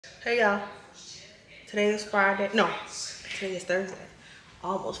Hey y'all, today is Friday. No, today is Thursday.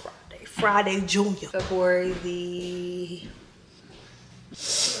 Almost Friday. Friday Junior. February the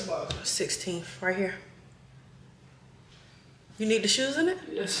 16th, right here. You need the shoes in it?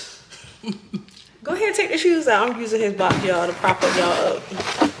 Yes. Go ahead and take the shoes out. I'm using his box, y'all, to prop up y'all up.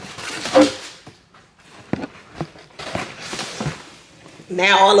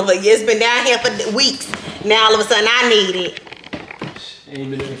 Now all of it, it's been down here for weeks. Now all of a sudden I need it. Ain't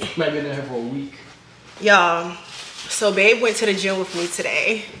been there, might been there for a week. Y'all, so babe went to the gym with me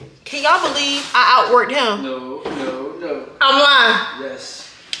today. Can y'all believe I outworked him? No. I'm lying.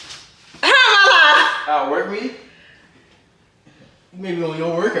 Yes. How am I lying? Outwork me? Maybe on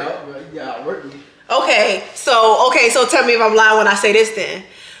your workout, but you outwork me. Okay, so tell me if I'm lying when I say this then.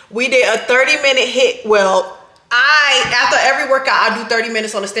 We did a 30-minute hit. Well, after every workout, I do 30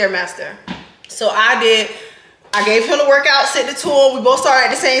 minutes on the Stairmaster. So I gave him the workout, sent it to him. We both started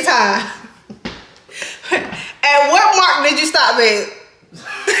at the same time. At what mark did you stop, babe?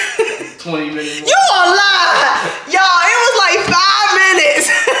 20 minutes more. You a lie. Y'all, it was like 5 minutes.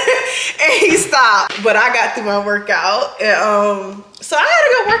 And he stopped. But I got through my workout. And so I had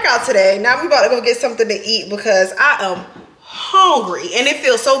a good workout today. Now we about to go get something to eat because I am hungry. And it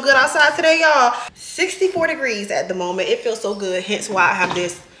feels so good outside today, y'all. 64 degrees at the moment. It feels so good. Hence why I have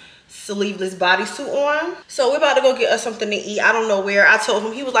this sleeveless bodysuit on. So we're about to go get us something to eat. I don't know where. I told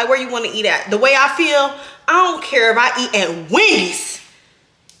him, he was like, where you want to eat at? The way I feel, I don't care if I eat at Wendy's.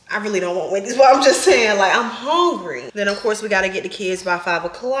 I really don't want Wendy's, but I'm just saying, like, I'm hungry. Then of course we got to get the kids by 5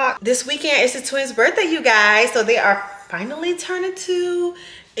 o'clock. This weekend is the twins' birthday, you guys. So they are finally turning 2.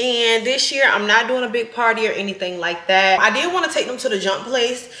 And this year I'm not doing a big party or anything like that. I did want to take them to the jump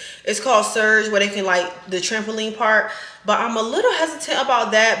place. It's called Surge, where they can, like, the trampoline park. But I'm a little hesitant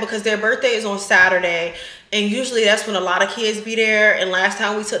about that because their birthday is on Saturday. And usually that's when a lot of kids be there. And last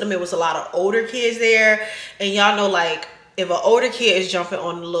time we took them, it was a lot of older kids there. And y'all know, like, if an older kid is jumping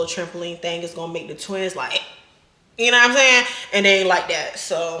on the little trampoline thing, it's gonna make the twins like, you know what I'm saying? And they ain't like that.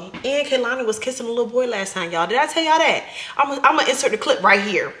 So, and Kaylani was kissing a little boy last time, y'all. Did I tell y'all that? I'm gonna insert the clip right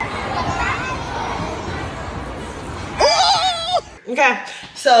here. Okay,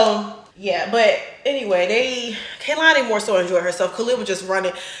 so yeah, but anyway, Kaylani more so enjoyed herself. Khalil was just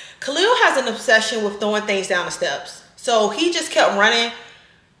running. Khalil has an obsession with throwing things down the steps. So he just kept running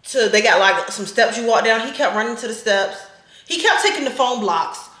they got like some steps you walk down. He kept running to the steps. He kept taking the phone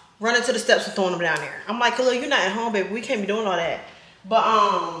blocks, running to the steps and throwing them down there. I'm like, Khalil, you're not at home, baby. We can't be doing all that. But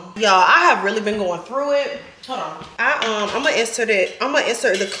y'all, I have really been going through it. Hold on. I'm gonna insert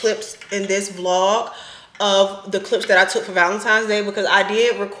the clips in this vlog of the clips that I took for Valentine's Day, because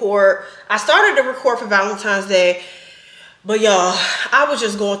I started to record for Valentine's Day, but y'all, I was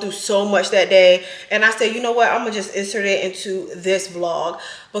just going through so much that day, and I said, you know what, I'm gonna just insert it into this vlog,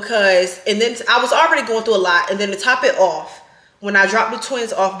 and then I was already going through a lot, and then to top it off, when I dropped the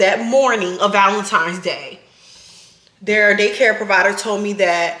twins off that morning of Valentine's Day, their daycare provider told me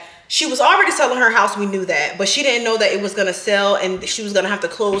that she was already selling her house. We knew that, but she didn't know that it was gonna sell and she was gonna have to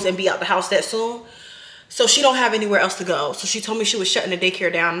close and be out the house that soon. So she don't have anywhere else to go. So she told me she was shutting the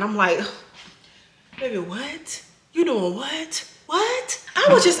daycare down, and I'm like, baby, what? You doing what? What? I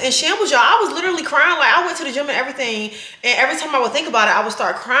was just in shambles, y'all. I was literally crying. Like, I went to the gym and everything, and every time I would think about it, I would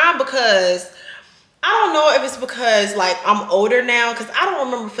start crying because I don't know if it's because, like, I'm older now, because I don't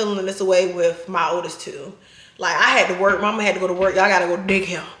remember feeling this way with my oldest two. Like, I had to work. Mama had to go to work. Y'all got to go to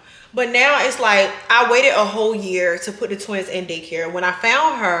daycare. But now it's like I waited a whole year to put the twins in daycare. When I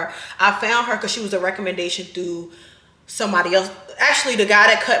found her because she was a recommendation through somebody else. Actually, the guy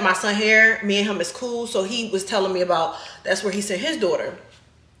that cut my son hair, me and him is cool. So he was telling me about, that's where he sent his daughter.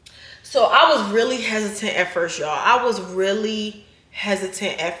 So I was really hesitant at first, y'all. I was really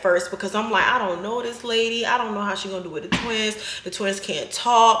hesitant at first because I'm like, I don't know this lady. I don't know how she's gonna do with the twins. The twins can't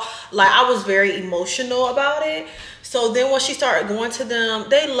talk. Like, I was very emotional about it. So then when she started going to them,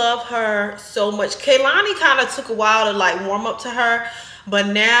 they love her so much. Kaylani kind of took a while to, like, warm up to her, but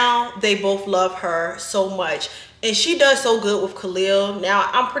now they both love her so much. And she does so good with Khalil. Now,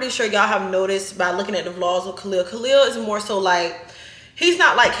 I'm pretty sure y'all have noticed by looking at the vlogs with Khalil. Khalil is more so like, he's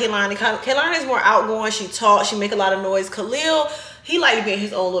not like Kaylani. Kaylani is more outgoing. She talks. She make a lot of noise. Khalil, he like to be in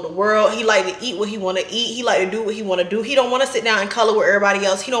his own little world. He like to eat what he want to eat. He like to do what he want to do. He don't want to sit down and color with everybody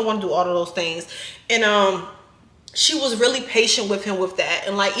else. He don't want to do all of those things. And she was really patient with him with that.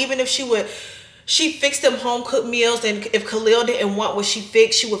 And, like, even if she fixed him home cooked meals, and if Khalil didn't want what she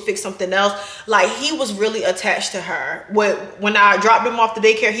fixed, she would fix something else. Like, he was really attached to her. When I dropped him off the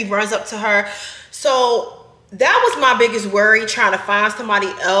daycare, he runs up to her. So that was my biggest worry, trying to find somebody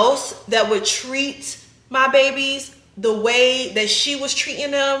else that would treat my babies the way that she was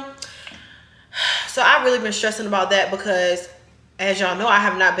treating them. So I've really been stressing about that because, as y'all know, I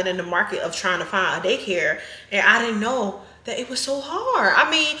have not been in the market of trying to find a daycare, and I didn't know that it was so hard. I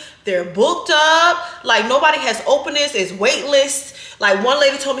mean, they're booked up. Like, nobody has openings. It's wait lists. Like, one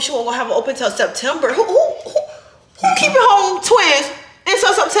lady told me she won't go have it open till September. Who keeping home twins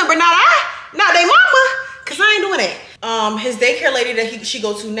until September? Not they mama, because I ain't doing it. His daycare lady that she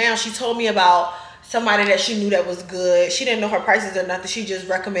go to now, she told me about somebody that she knew that was good. She didn't know her prices or nothing. She just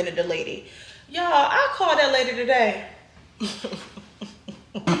recommended the lady. Y'all, I called that lady today.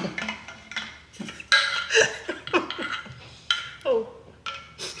 Oh,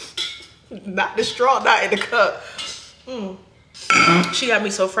 not the straw, not in the cup. She got me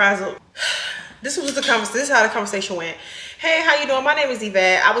so frazzled. This is how the conversation went. Hey, how you doing? My name is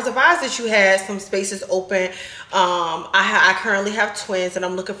Yvette. I was advised that you had some spaces open. I currently have twins and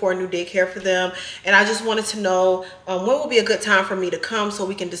I'm looking for a new daycare for them. And I just wanted to know when would be a good time for me to come so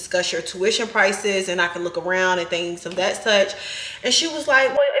we can discuss your tuition prices and I can look around and things of that such. And she was like,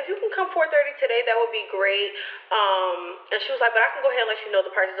 well, if you can come 4:30 today, that would be great. And she was like, but I can go ahead and let you know the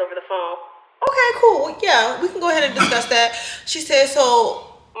prices over the phone. Okay, cool. Yeah, we can go ahead and discuss that. She said, so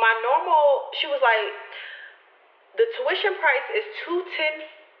she was like, the tuition price is $210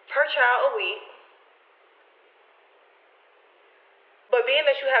 per child a week. But being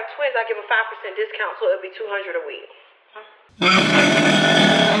that you have twins, I give a 5% discount, so it'll be $200 a week.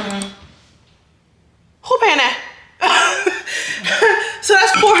 Who paying that? So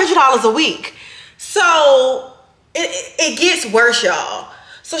that's $400 a week. So it gets worse, y'all.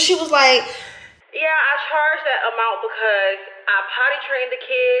 So she was like, yeah, I charge that amount because I potty trained the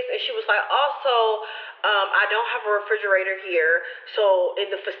kids. And she was like, also, I don't have a refrigerator here, so in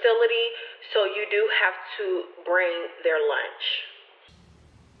the facility, so you do have to bring their lunch.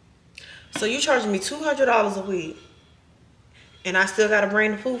 So you charging me $200 a week, and I still gotta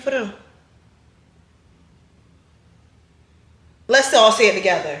bring the food for them? Let's all say it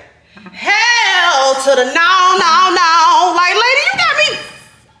together. Hell to the no. Like, lady, you got me.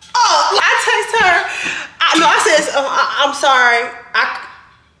 Oh, I text her. I said, I'm sorry.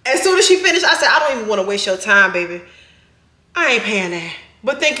 As soon as she finished, I said, I don't even want to waste your time, baby. I ain't paying that.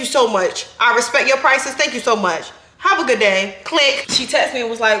 But thank you so much. I respect your prices. Thank you so much. Have a good day. Click. She texted me and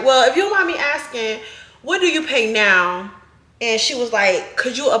was like, well, if you don't mind me asking, what do you pay now? And she was like,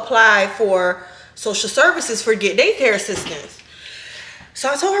 could you apply for social services for get daycare assistance? So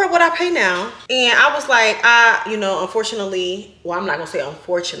I told her what I pay now. And I was like, unfortunately, well, I'm not going to say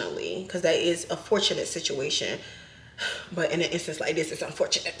unfortunately, because that is a fortunate situation. But in an instance like this, it's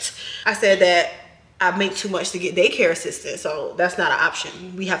unfortunate. I said that I make too much to get daycare assistance, so that's not an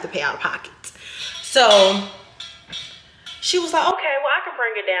option. We have to pay out of pocket. So she was like, okay, well, I can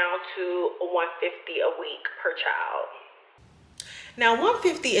bring it down to $150 a week per child. Now,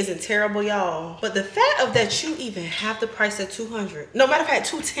 $150 isn't terrible, y'all. But the fact of that you even have the price at $200. No, matter of fact,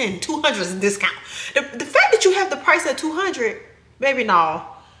 $210. $200 is a discount. The fact that you have the price at $200, baby, no.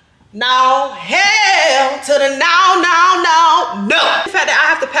 No, hell to the no. The fact that I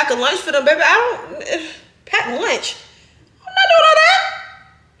have to pack a lunch for them, baby, I don't pack lunch. I'm not doing all that.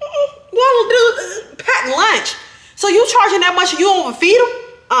 You all do pack lunch. So you charging that much and you don't feed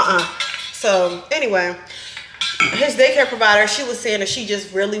them? So anyway, his daycare provider, she was saying that she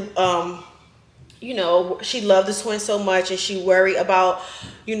just really, she loved the twins so much and she worried about,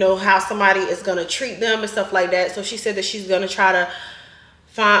 how somebody is gonna treat them and stuff like that. So she said that she's gonna try to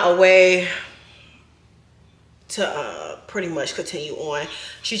find a way to pretty much continue on.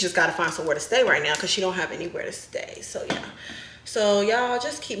 She just got to find somewhere to stay right now because she don't have anywhere to stay. So yeah, so y'all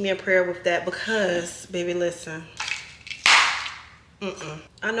just keep me in prayer with that because, baby, listen,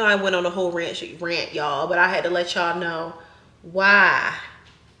 I know I went on a whole rant y'all, but I had to let y'all know why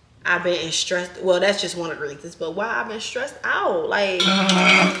I've been stressed. Well, that's just one of the reasons, but why I've been stressed out. Like,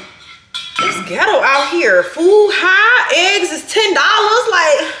 it's ghetto out here. Food high, eggs is $10,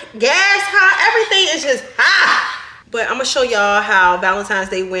 like gas high, everything is just high. But I'm gonna show y'all how Valentine's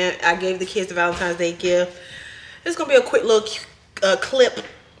Day went. I gave the kids the Valentine's Day gift. It's gonna be a quick little clip,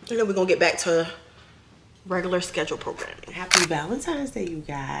 and then we're gonna get back to regular schedule programming. Happy Valentine's Day, you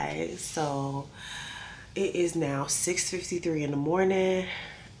guys. So it is now 6:53 in the morning.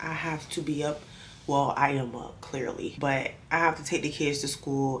 I have to be up. Well, I am up, clearly, but I have to take the kids to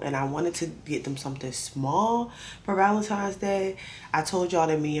school and I wanted to get them something small for Valentine's Day. I told y'all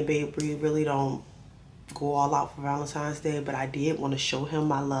that me and Babe Bree really don't go all out for Valentine's Day, but I did want to show him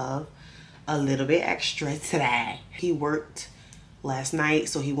my love a little bit extra today. He worked last night,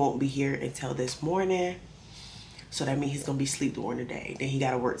 so he won't be here until this morning. So that means he's gonna be asleep during the day. Then he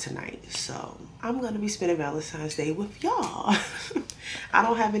gotta work tonight. So I'm gonna be spending Valentine's Day with y'all. I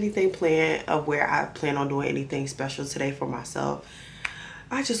don't have anything planned of where I plan on doing anything special today for myself.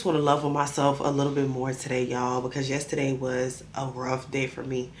 I just want to love on myself a little bit more today, y'all, because yesterday was a rough day for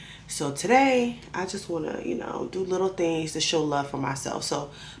me. So today, I just want to, you know, do little things to show love for myself.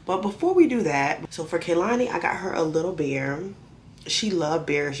 So, but before we do that, so for Kaylani, I got her a little bear. She loves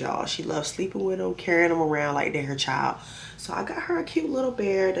bears, y'all. She loves sleeping with them, carrying them around like they're her child. So I got her a cute little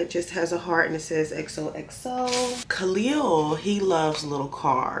bear that just has a heart and it says XOXO. Khalil, he loves little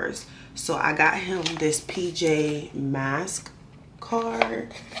cars. So I got him this PJ mask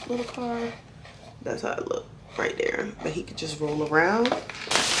card, little card. That's how it look right there. But he could just roll around.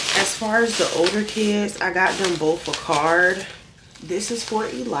 As far as the older kids, I got them both a card. This is for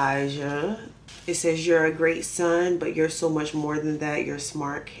Elijah. It says, you're a great son, but you're so much more than that. You're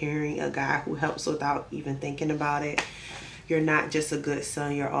smart, caring, a guy who helps without even thinking about it. You're not just a good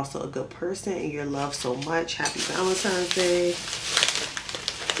son, you're also a good person, and you're loved so much. Happy Valentine's Day.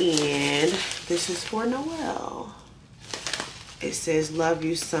 And this is for Noel. It says, love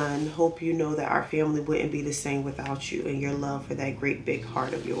you, son. Hope you know that our family wouldn't be the same without you and your love for that great big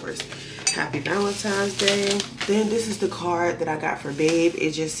heart of yours. Happy Valentine's Day. Then this is the card that I got for Babe.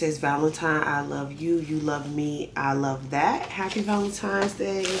 It just says, Valentine, I love you. You love me. I love that. Happy Valentine's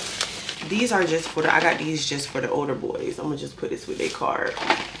Day. These are just for I got these just for the older boys. I'm going to just put this with their card.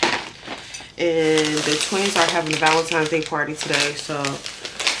 And the twins are having a Valentine's Day party today, so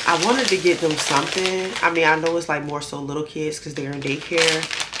I wanted to get them something. I mean, I know it's like more so little kids because they're in daycare.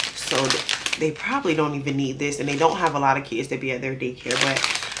 So they probably don't even need this. And they don't have a lot of kids that be at their daycare. But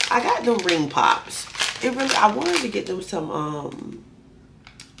I got them ring pops. I wanted to get them some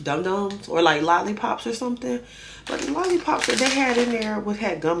dum-dums or like lollipops or something. But the lollipops that they had in there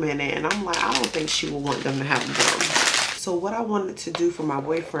had gum in it. And I'm like, I don't think she would want them to have gum. So what I wanted to do for my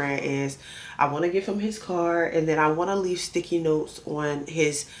boyfriend is I want to give him his card, and then I want to leave sticky notes on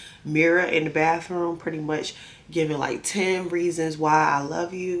his mirror in the bathroom, pretty much giving like 10 reasons why I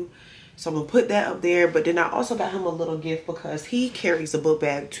love you. So I'm going to put that up there. But then I also got him a little gift because he carries a book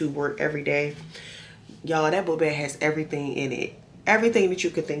bag to work every day. Y'all, that book bag has everything in it. Everything that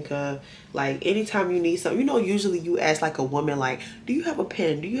you could think of. Like anytime you need something, you know, usually you ask like a woman, like, do you have a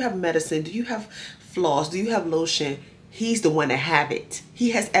pen? Do you have medicine? Do you have floss? Do you have lotion? He's the one that have it. He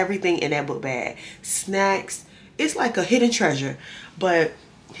has everything in that book bag. Snacks. It's like a hidden treasure. But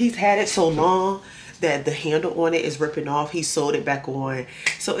he's had it so long that the handle on it is ripping off. He sewed it back on.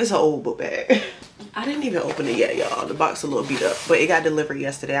 So it's an old book bag. I didn't even open it yet, y'all. The box is a little beat up. But it got delivered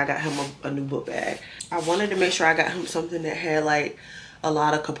yesterday. I got him a new book bag. I wanted to make sure I got him something that had like a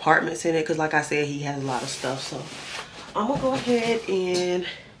lot of compartments in it. Because like I said, he has a lot of stuff. So I'm going to go ahead and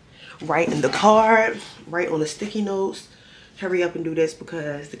write in the card, write on the sticky notes. Hurry up and do this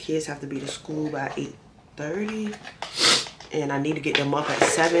because the kids have to be to school by 8:30, and I need to get them up at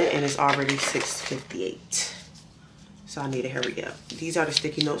 7, and it's already 6:58. So I need to hurry up. These are the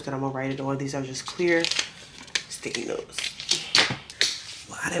sticky notes that I'm gonna write it on. These are just clear sticky notes.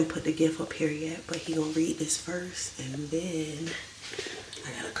 Well, I didn't put the gift up here yet, but he gonna read this first, and then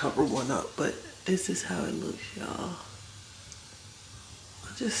I gotta cover one up. But this is how it looks, y'all.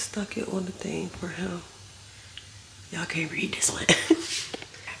 I just stuck it on the thing for him. Y'all can't read this one. I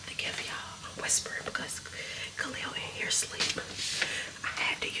have to give y'all a whisper because Khalil in here asleep. I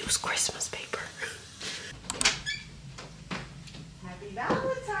had to use Christmas paper. Happy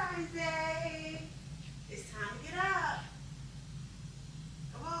Valentine's Day. It's time to get up.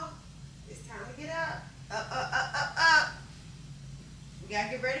 Come on. It's time to get up. Up. We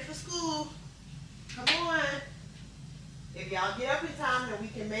gotta get ready for school. Come on. If y'all get up in time, then we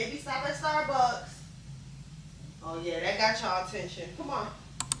can maybe stop at Starbucks. Oh yeah, that got y'all attention. Come on.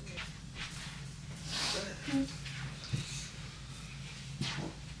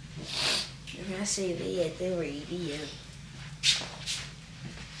 I see they at the radio.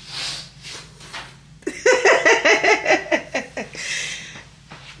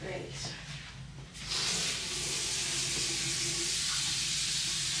 Thanks.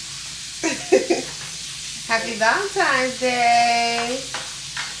 Happy Valentine's Day.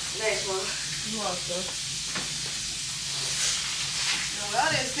 Next one. You're welcome. Well,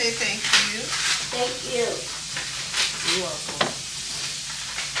 didn't say thank you. Thank you. You're welcome.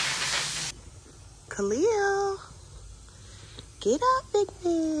 Khalil, get up, big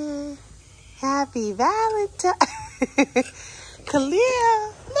man. Happy Valentine.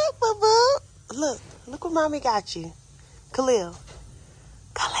 Khalil, look, boo-boo. Look what mommy got you. Khalil.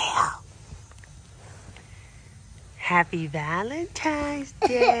 Happy Valentine's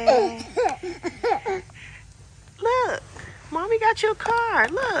Day. got your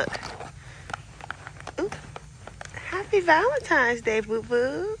card. Look. Ooh. Happy Valentine's Day,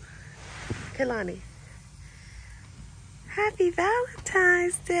 boo-boo. Kehlani. Happy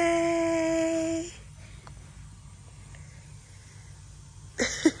Valentine's Day.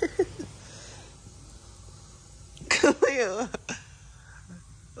 Khalil.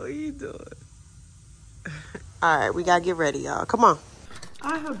 What are you doing? All right, we gotta get ready, y'all. Come on.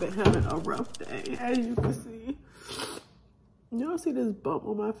 I have been having a rough day, as you can see. You don't see this bump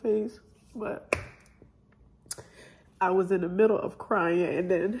on my face, but I was in the middle of crying,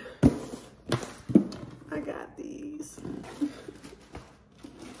 and then I got these.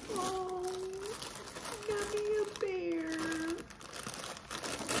 Oh, got me a bear.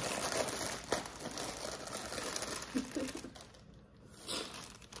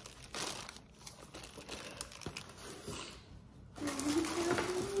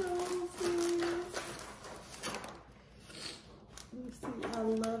 I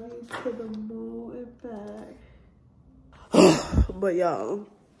love you to the moon and back. But y'all,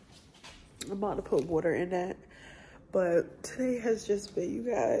 I'm about to put water in that. But today has just been, you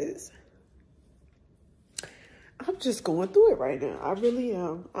guys, I'm just going through it right now. I really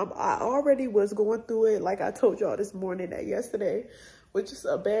am. I already was going through it. Like I told y'all this morning that yesterday was just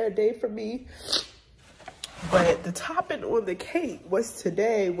a bad day for me. But the topping on the cake was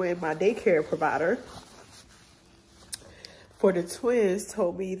today when my daycare provider for the twins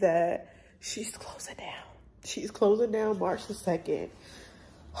told me that she's closing down. She's closing down March the 2nd.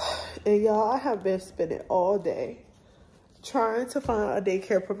 And y'all, I have been spending all day trying to find a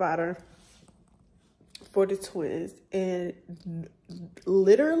daycare provider for the twins. And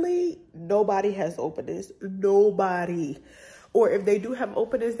literally nobody has openings. Nobody. Or if they do have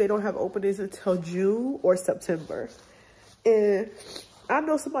openings, they don't have openings until June or September. And I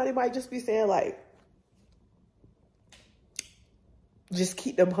know somebody might just be saying like, just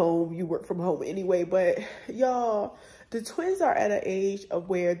keep them home. You work from home anyway. But y'all, the twins are at an age of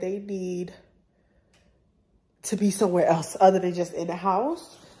where they need to be somewhere else other than just in the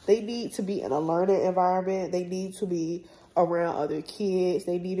house. They need to be in a learning environment. They need to be around other kids.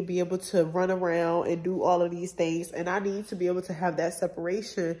 They need to be able to run around and do all of these things. And I need to be able to have that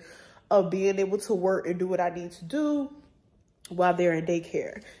separation of being able to work and do what I need to do while they're in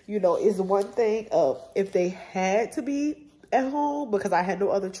daycare. You know, it's one thing of if they had to be at home because I had no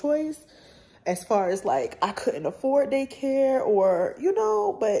other choice, as far as like I couldn't afford daycare or, you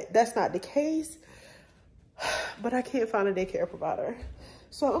know, but that's not the case. But I can't find a daycare provider.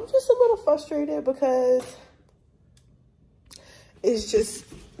 So I'm just a little frustrated because it's just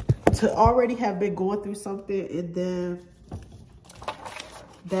to already have been going through something and then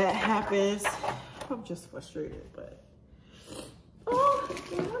that happens. I'm just frustrated, but oh,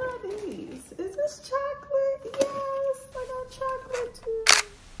 what are these? Is this chocolate? Yes, I got chocolate too.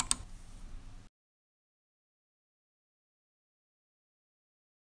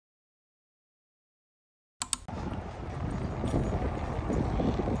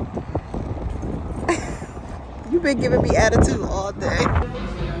 You've been giving me attitude all day.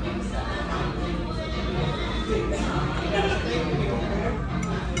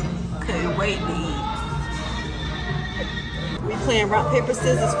 Okay, wait. We playing rock, paper,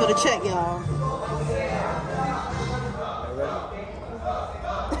 scissors for the check, y'all.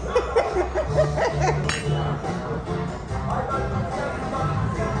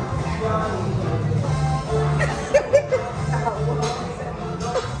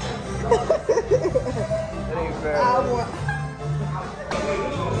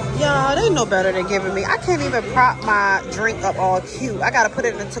 Y'all, they know better than giving me. I can't even prop my drink up all cute. I gotta put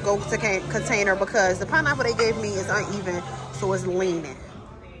it in a to-go container because the pineapple they gave me is uneven, so it's leaning.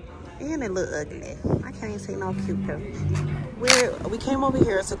 And it look ugly. I can't even say no cute though. We came over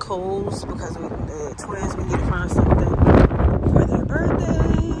here to Kohl's because the twins, we need to find something for their birthday.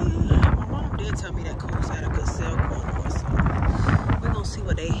 My mom did tell me that Kohl's had a good sale going on, so we're gonna see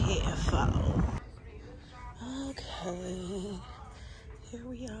what they hit and follow. Okay. Here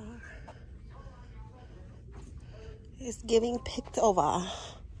we are. It's giving picked over.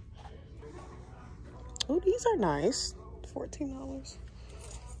 Oh, these are nice. $14.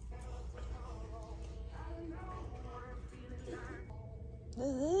 I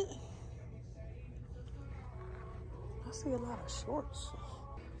see a lot of shorts.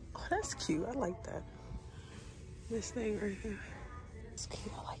 Oh, that's cute. I like that. This thing right here. It's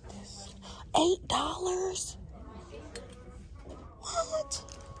cute. I like this. $8? What?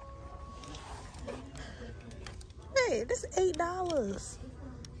 Hey, this is $8.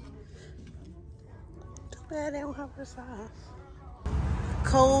 Too bad they don't have her size.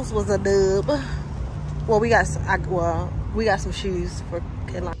 Kohl's was a dub. Well, we got, We got some shoes for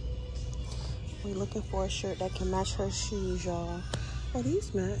Kaylani. We're looking for a shirt that can match her shoes, y'all. Oh,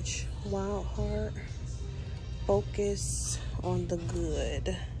 these match. Wild Heart. Focus on the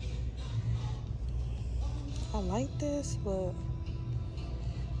good. I like this, but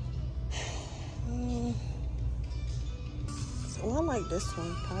I like this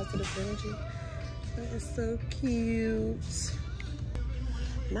one. Positive energy. That is so cute.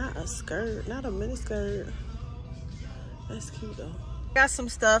 Not a skirt, not a mini skirt. That's cute though. Got some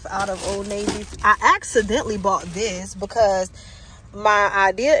stuff out of Old Navy. I accidentally bought this because my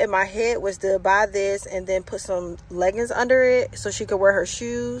idea in my head was to buy this and then put some leggings under it so she could wear her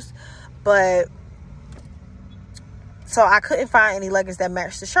shoes. But so I couldn't find any leggings that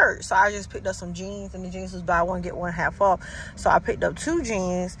matched the shirt. So I just picked up some jeans, and the jeans was buy one, get one half off. So I picked up 2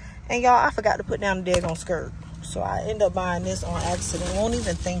 jeans, and y'all, I forgot to put down the daggone skirt. So I ended up buying this on accident. Won't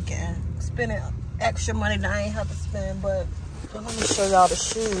even thinking. Spending extra money that I ain't have to spend. But let me show y'all the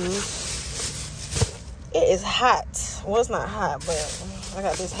shoes. It is hot. Well, it's not hot, but I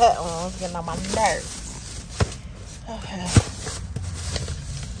got this hat on. It's getting on my nerves. Okay.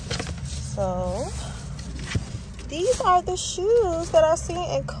 So these are the shoes that I seen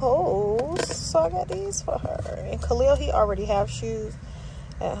in Kohl's. So I got these for her. And Khalil, he already have shoes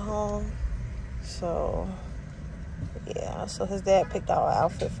at home. So yeah, so his dad picked out an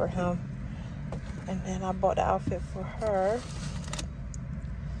outfit for him. And then I bought the outfit for her.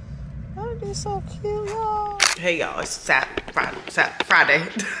 That is so cute, y'all. Hey y'all, it's Friday.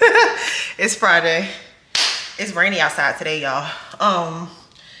 It's Friday. It's rainy outside today, y'all.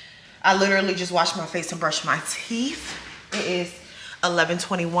 I literally just washed my face and brushed my teeth. It is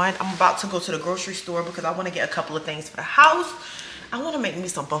 11:21. I'm about to go to the grocery store because I want to get a couple of things for the house. I want to make me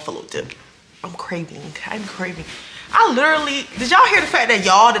some buffalo dip. I'm craving. I literally, did y'all hear the fact that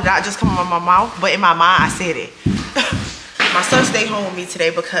y'all did not just come out of my mouth? But in my mind, I said it. My son stayed home with me today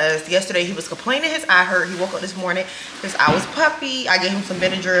because yesterday he was complaining his eye hurt. He woke up this morning, his eye was puffy. I gave him some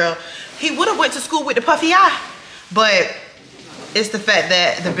Benadryl. He would have went to school with the puffy eye, but it's the fact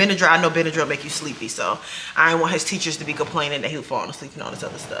that the Benadryl, I know Benadryl make you sleepy, so I didn't want his teachers to be complaining that he was falling asleep and all this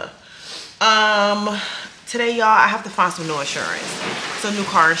other stuff. Today, y'all, I have to find some new insurance, some new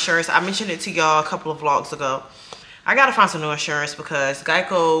car insurance. I mentioned it to y'all a couple of vlogs ago. I gotta find some new insurance because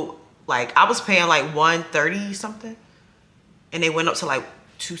Geico, like, I was paying like $130 something, and they went up to like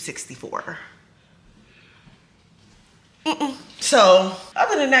 $264. So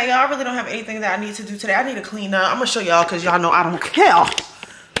other than that, y'all, I really don't have anything that I need to do today. I need to clean up. I'm gonna show y'all because y'all know I don't care.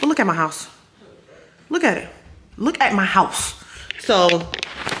 But look at my house. Look at it. Look at my house. So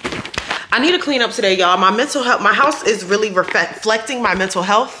I need to clean up today, y'all. My mental health, my house is really reflecting my mental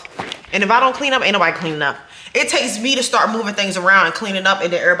health. And if I don't clean up, ain't nobody cleaning up. It takes me to start moving things around and cleaning up,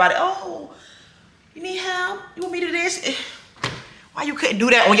 and then everybody, oh, you need help? You want me to do this? Why you couldn't do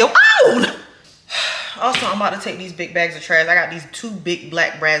that on your own? Also, I'm about to take these big bags of trash. I got these 2 big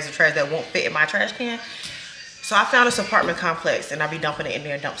black bags of trash that won't fit in my trash can. So I found this apartment complex and I'll be dumping it in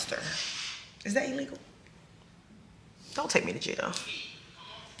their dumpster. Is that illegal? Don't take me to jail.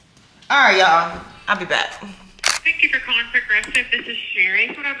 All right, y'all. I'll be back. Thank you for calling Progressive. This is Sherry.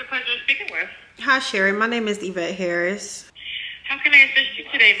 Who do I have the pleasure of speaking with? Hi, Sherry. My name is Yvettebharris. How can I assist you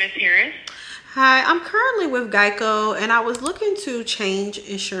today, Miss Harris? Hi, I'm currently with Geico, and I was looking to change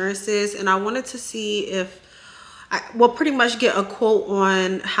insurances, and I wanted to see if I will pretty much get a quote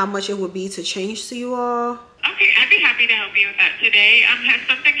on how much it would be to change to you all. Okay, I'd be happy to help you with that today. Has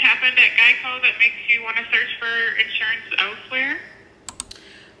something happened at Geico that makes you want to search for insurance elsewhere?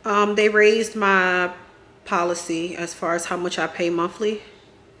 They raised my policy as far as how much I pay monthly.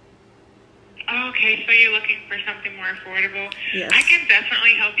 Okay, so you're looking for something more affordable. Yes. I can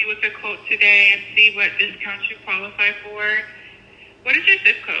definitely help you with the quote today and see what discounts you qualify for. What is your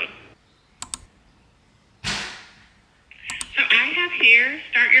zip code? So I have here,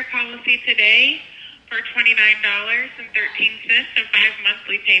 start your policy today for $29.13 and 5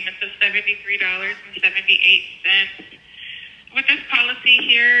 monthly payments of $73.78. With this policy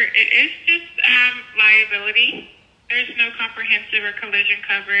here, it is just liability. There's no comprehensive or collision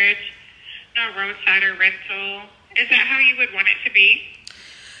coverage. No roadside or rental. Is that how you would want it to be?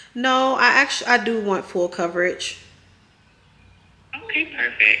 No, I do want full coverage. Okay,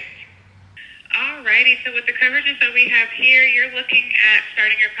 perfect. Alrighty, so with the coverages that we have here, you're looking at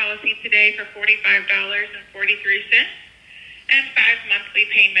starting your policy today for $45.43 and 5 monthly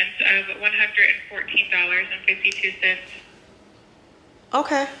payments of $114.52.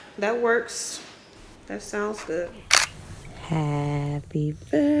 Okay, that works. That sounds good. Happy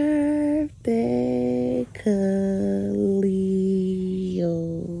birthday, Khalil.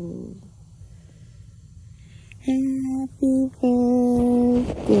 Happy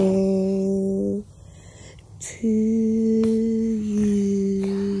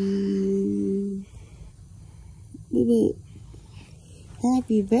boo boo.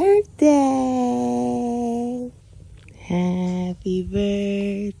 Happy birthday. Happy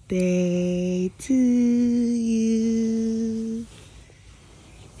birthday to you.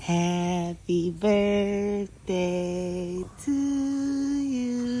 Happy birthday to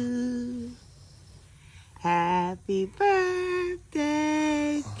you. Happy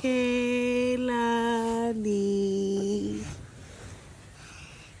birthday, Kaylani.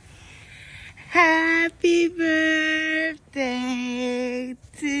 Happy birthday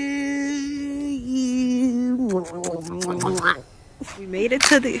to you. We made it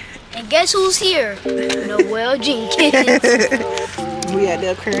to the... And guess who's here? Noel Jenkins. We at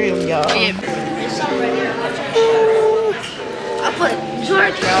the aquarium, y'all. I put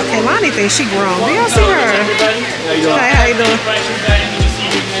George. Okay, Lonnie thinks she grown. Do y'all see her? Hey, how you doing?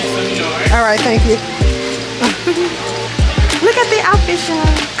 All right, thank you. Look at the outfit, y'all.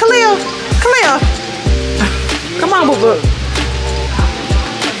 Khalil, Khalil. Come on, boo boo.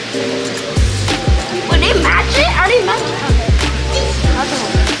 Were they matching? Are they matching?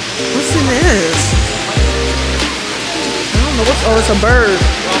 What's in this? I don't know what's. Oh, it's a bird.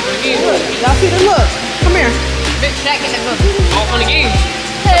 Y'all see the look? Come here. All fun and games.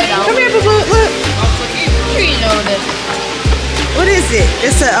 Come here, boo boo. Look. All fun and games. Sure you know this. What is it?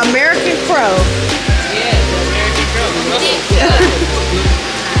 It's an American crow. Yeah, the American girl.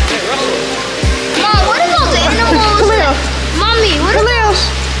 Mom, what are those animals? Khalil. Mommy, what are Khalil.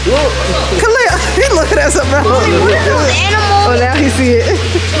 Khalil. He looking at something else. Mommy, what are those animals? Oh, now he see it.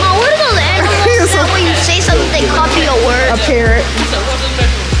 Mom, what are those animals that when you say something they copy a word? A parrot.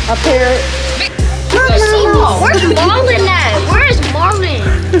 A parrot. Where's Marlin at? Where's Marlin?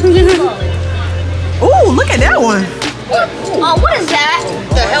 Ooh, look at that one. Oh, what is that?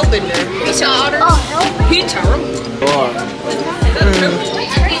 The help in there. He's otter. Oh, help. He's terrible. Ooh,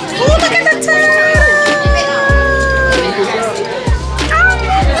 look at the turtle.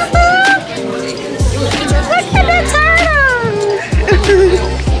 Look at the turtle.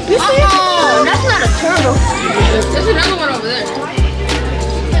 You see it? Oh, that's not a turtle. There's another one over there.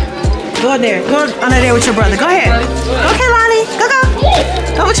 Go in there. Go under there with your brother. Go ahead. Go, Kaylani. Go, go.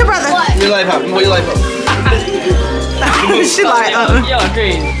 Go with your brother. Your life up. Your life up. She like, Y'all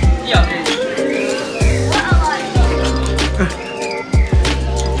crazy. Y'all crazy.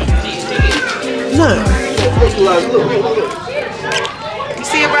 Look. Look. You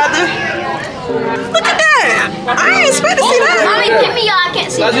see it, brother? Look at that. I ain't expect to see that. Mommy, give me y'all. I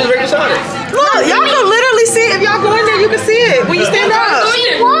can't see. That's just regular soda. Look, y'all can literally see it. If y'all go in there, you can see it when you stand up.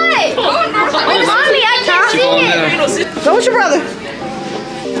 What? Mommy, I can't see it. Go with your brother.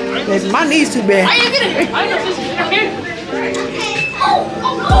 My knee's too bad. I ain't gonna.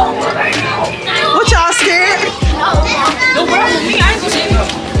 What y'all scared? No problem with me. I ain't gonna say no.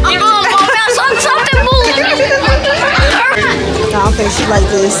 Something moved. I don't think she like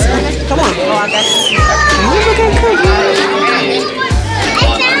this. Come on. Oh, I got you. Look at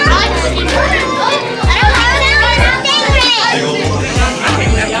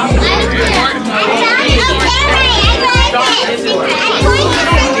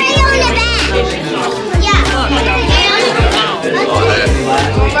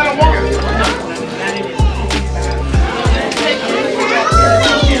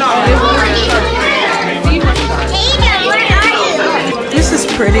This is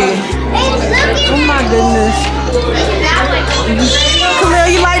pretty. Oh my goodness. Khalil,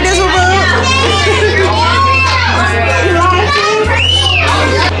 you like this one, boo? You like it?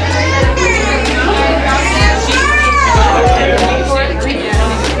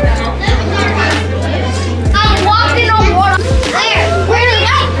 I'm walking on water. Where is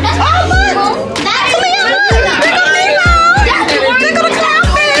that? Oh, look. That's Khalil, look. There go the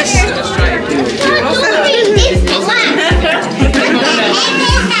clownfish.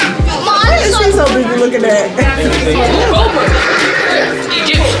 She's so busy looking at.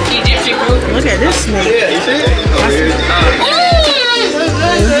 Egyptian group. Look at this snake. Yeah, you see it?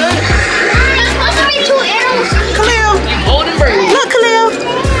 There's supposed to be two arrows. Khalil, Golden bird. look, Khalil.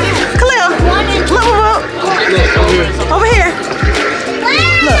 Khalil, look, over here.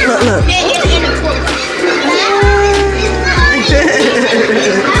 Look.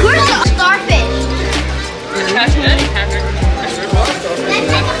 Where's the starfish?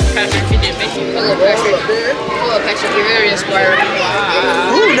 Patrick, he didn't make you. Hello, Patrick, you're very inspiring.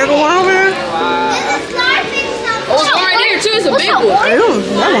 Ooh, there go one over there. Oh, it's one right there too. It's a big one. Ooh,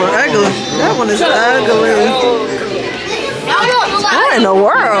 that one ugly. That one is ugly. What in the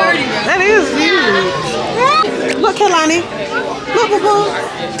world? That is huge. Look, Kaylani. Look, boo.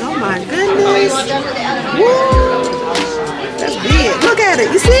 Oh my goodness. Woo. That's big. Look at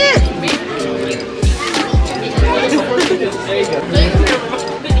it. You see it?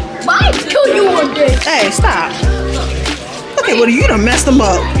 him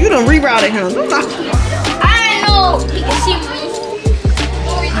up. You done rerouted him. I know he can see me.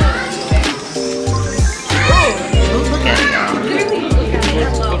 Look at it, y'all.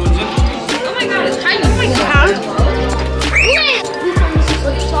 Oh my god, it's tiny. Oh my god.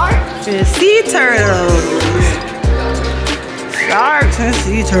 And sea turtles. Sharks and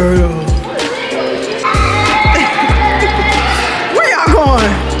sea turtles. Where y'all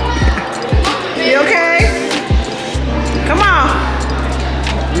going? You okay? Come on.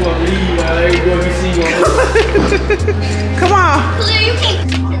 You want to leave? There you go. You see you. Come on. Clear, you can't.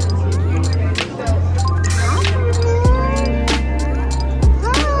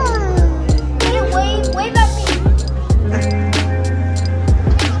 Wave at me.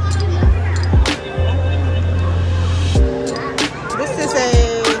 This is a,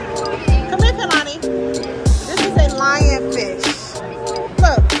 come here, Kalani. This is a lionfish.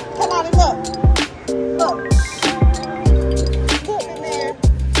 Look, Kalani, look. Look. Look in there.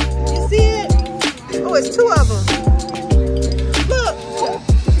 You see it? Oh, it's two of them. Look. Look.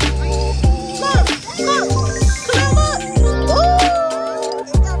 Look. Come on, look. Ooh.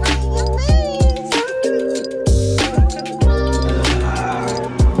 It got right in your face.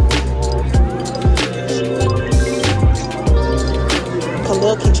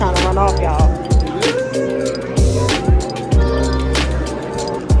 Khalil keep trying to run off, y'all.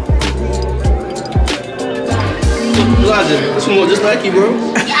 Elijah, this one was just like you, bro.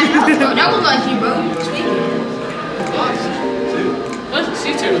 Yeah, I know, bro. That was like you, bro. What's a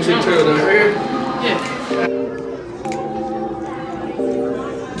sea turtle? Big turtle down here. Yeah.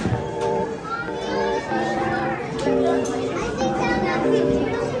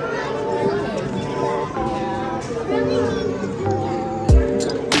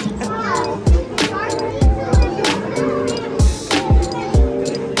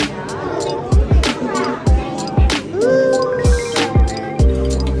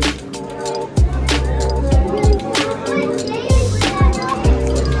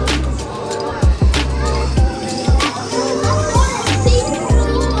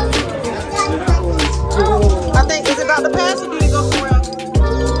 I think, is it about to pass or do you go somewhere else?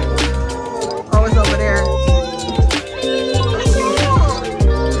 Oh, it's over there.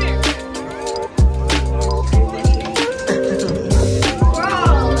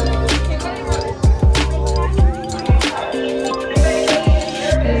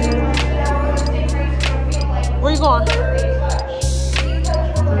 Where you going?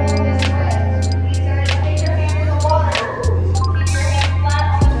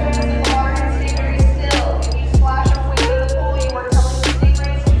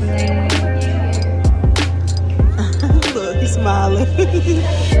 Look, he's smiling.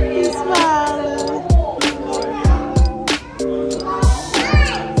 He's smiling.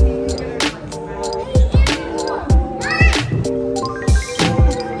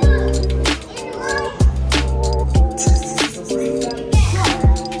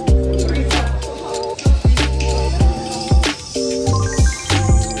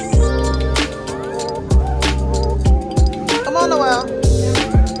 Come on, Noel.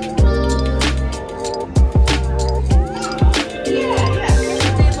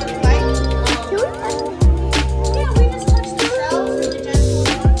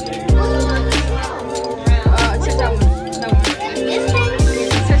 Check that one. That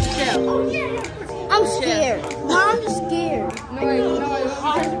one. I'm scared. Mom, I'm scared. No, wait, no, wait.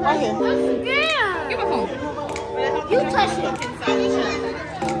 Right here. I'm scared. Give my phone. You touch it.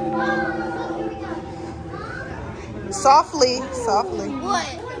 Softly, softly. What?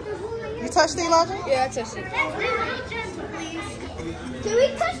 You touched it, Elijah? Yeah, I touched it. Can we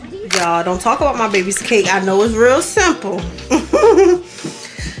touch these? Y'all, don't talk about my baby's cake. I know it's real simple.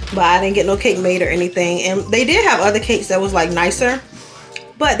 But I didn't get no cake made or anything. And they did have other cakes that was like nicer.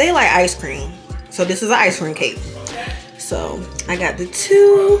 But they like ice cream. So this is an ice cream cake. So I got the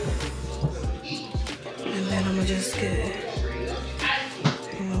two. And then I'm gonna just get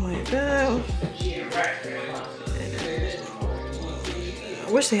and like that. I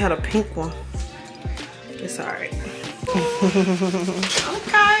wish they had a pink one. It's alright. Okay.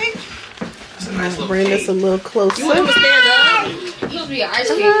 It's a nice little Bring this a little closer. You want to stand up? It's supposed to be an ice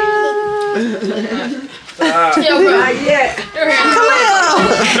cream. Yeah, bro. Not yet.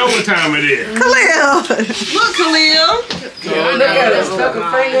 Khalil! You know what time it is. Khalil! Look, Khalil. Look at it. Stuck a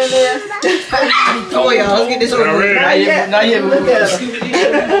finger in there. Come on, y'all. Let's get this over with. Not yet. Look at it.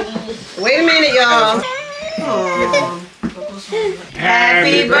 Wait a minute, y'all.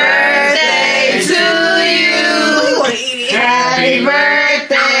 Happy birthday to you. Happy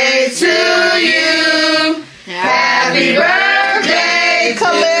birthday to you. Happy birthday,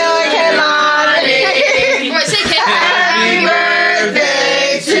 Khalil and Kelani. Happy birthday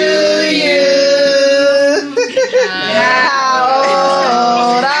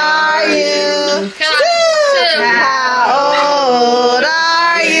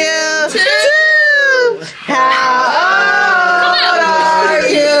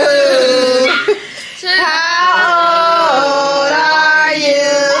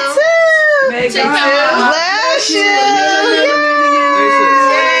Bless you. Bless you.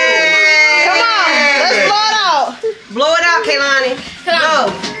 Come on, let's blow it out. Blow it out, Kaylani.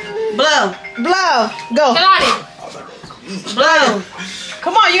 Blow. Go. Blow.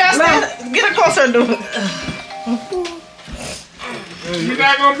 Come on, you gotta stand. Get her closer and do it. You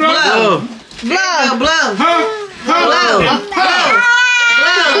not gonna blow? Blow. Huh? Blow.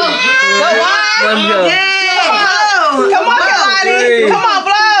 Go on. Yeah. Blow. Come on, Kalani. Come on,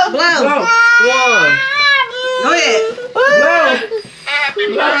 blow. One. Go ahead.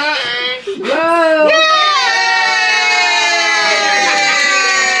 Blow.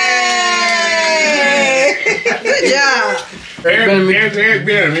 Good job. Eric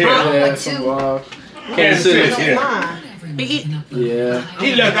been here. Yeah, some wild. Kansas City. Yeah.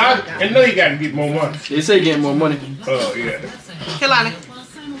 He left out. I know he got to get more money. They say getting more money. Oh, yeah. Kalani.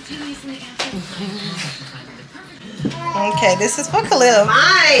 Okay, this is for Khalil.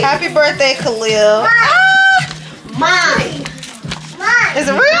 Mine. Happy birthday, Khalil. Mine. Is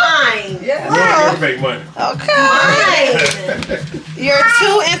it real? Mine. Let's make money. Okay. Mine. You're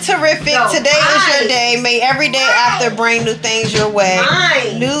too and terrific. No, Today is your mine. day. May every day after bring new things your way.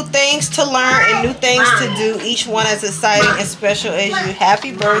 Mine. New things to learn and new things to do. Each one as exciting and special as you.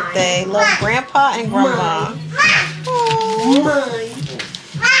 Happy birthday. Love Grandpa and Grandma. Aw,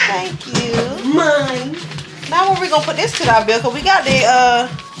 thank you. Mine. Now where we gonna put this to our bill? Cause we got the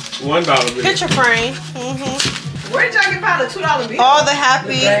 $1 bill. picture frame. Where did y'all get about a $2 bill? All the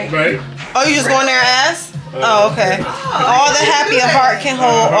happy. Right? Oh, you just going there and ask? Oh, okay. All the happy a heart can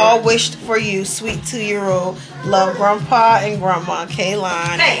hold, all wished for you. Sweet 2-year-old. Love Grandpa and Grandma.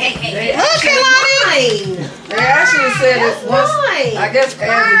 Kaylani. Hey. Look, Kaylani. They actually said it once, Mine. I guess as the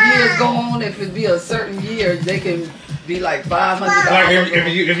years go on, if it be a certain year, they can be like $500. Like if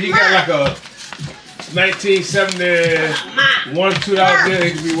you got like a 1971 $2 bill,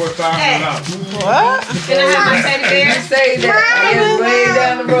 it could be worth $500. What? Can I have my teddy bear? You say that, I guess way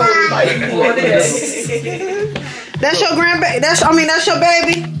down the road, like more this. That's your grandbaby. That's your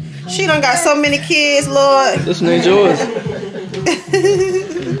baby. She done got so many kids, Lord. This one ain't yours.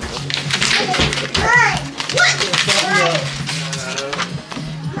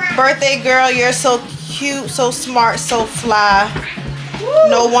 Birthday girl, you're so cute, so smart, so fly.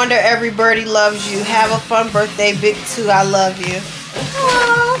 No wonder every birdie loves you. Have a fun birthday, Big 2. I love you.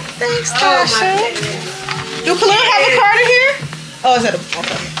 Oh, thanks, Tasha. Do Khalil have a card in here? Oh, is that a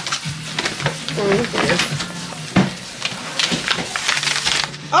okay.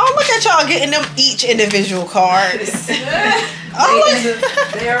 Oh, look at y'all getting them each individual cards.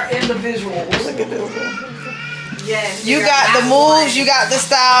 Oh, They are individuals. look at this. Yes. You got the moves, you got the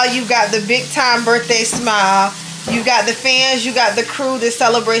style, you got the big time birthday smile. You got the fans, you got the crew. This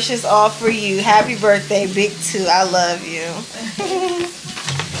celebration's all for you. Happy birthday, Big 2. I love you.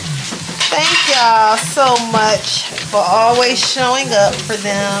 Thank y'all so much for always showing up for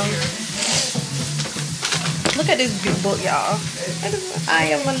them. Look at this big book, y'all. I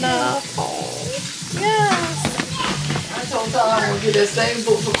am enough. Oh, yes. I told y'all I'm going to get that same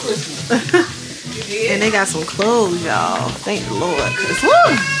book for Christmas. And they got some clothes, y'all. Thank the Lord.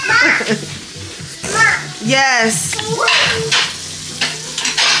 Woo! Yes.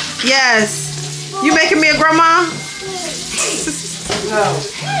 Yes. You making me a grandma? No.